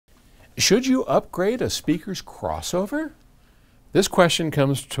Should you upgrade a speaker's crossover? This question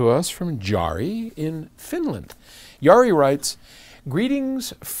comes to us from Jari in Finland. Jari writes,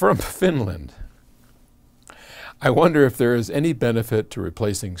 "Greetings from Finland. I wonder if there is any benefit to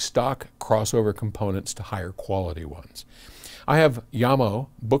replacing stock crossover components to higher quality ones. I have Yamo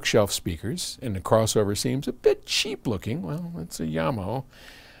bookshelf speakers, and the crossover seems a bit cheap looking. Well, it's a Yamo.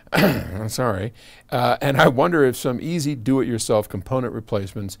 I'm sorry. And I wonder if some easy do-it-yourself component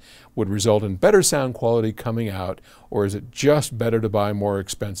replacements would result in better sound quality coming out, or is it just better to buy more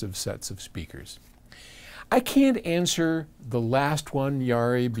expensive sets of speakers?" I can't answer the last one,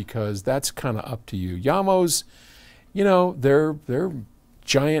 Jari, because that's kind of up to you. Yamos, you know, they're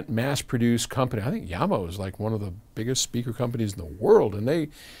giant mass-produced company. I think Yamo is like one of the biggest speaker companies in the world, and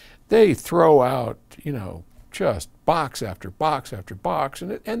they throw out, you know, just box after box after box,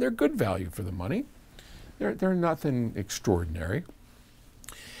 and they're good value for the money. They're nothing extraordinary.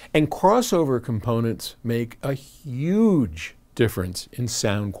 And crossover components make a huge difference in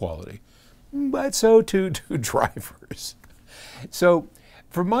sound quality, but so too do drivers. So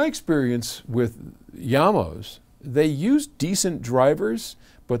from my experience with Yamos, they use decent drivers,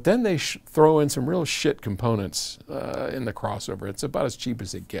 but then they throw in some real shit components in the crossover. It's about as cheap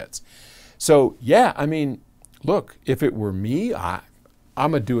as it gets. So yeah, I mean, look, if it were me,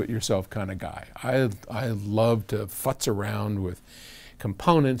 I'm a do-it-yourself kind of guy. I love to futz around with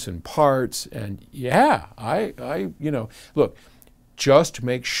components and parts, and yeah, you know, look, just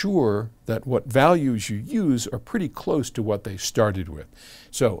make sure that what values you use are pretty close to what they started with.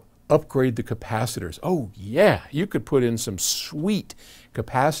 So upgrade the capacitors. Oh yeah, you could put in some sweet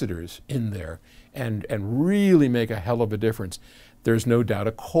capacitors in there and really make a hell of a difference. There's no doubt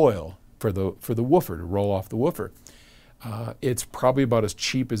a coil for the woofer, to roll off the woofer. It's probably about as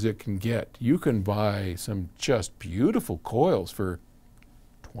cheap as it can get. You can buy some just beautiful coils for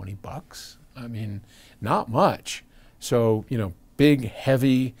 20 bucks. I mean, not much. So, you know, big,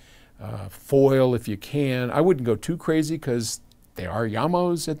 heavy foil if you can. I wouldn't go too crazy because they are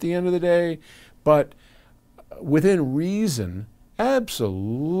Yamos at the end of the day, but within reason,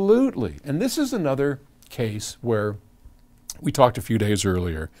 absolutely. And this is another case where we talked a few days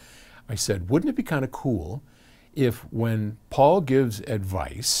earlier. I said, wouldn't it be kind of cool if when Paul gives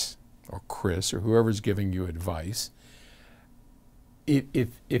advice, or Chris, or whoever's giving you advice,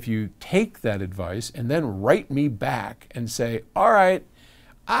 if you take that advice and then write me back and say, all right,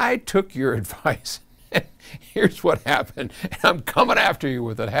 I took your advice, here's what happened, and I'm coming after you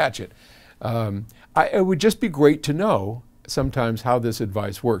with a hatchet. It would just be great to know sometimes how this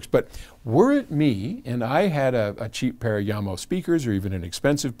advice works. But were it me and I had a cheap pair of Yamo speakers or even an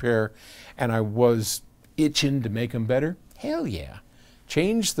expensive pair and I was itching to make them better, hell yeah.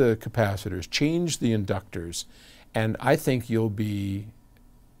 Change the capacitors, change the inductors, and I think you'll be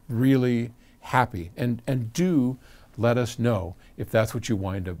really happy. And do let us know if that's what you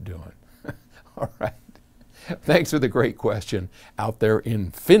wind up doing. All right. Thanks for the great question out there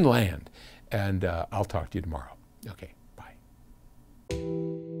in Finland. And I'll talk to you tomorrow. Okay.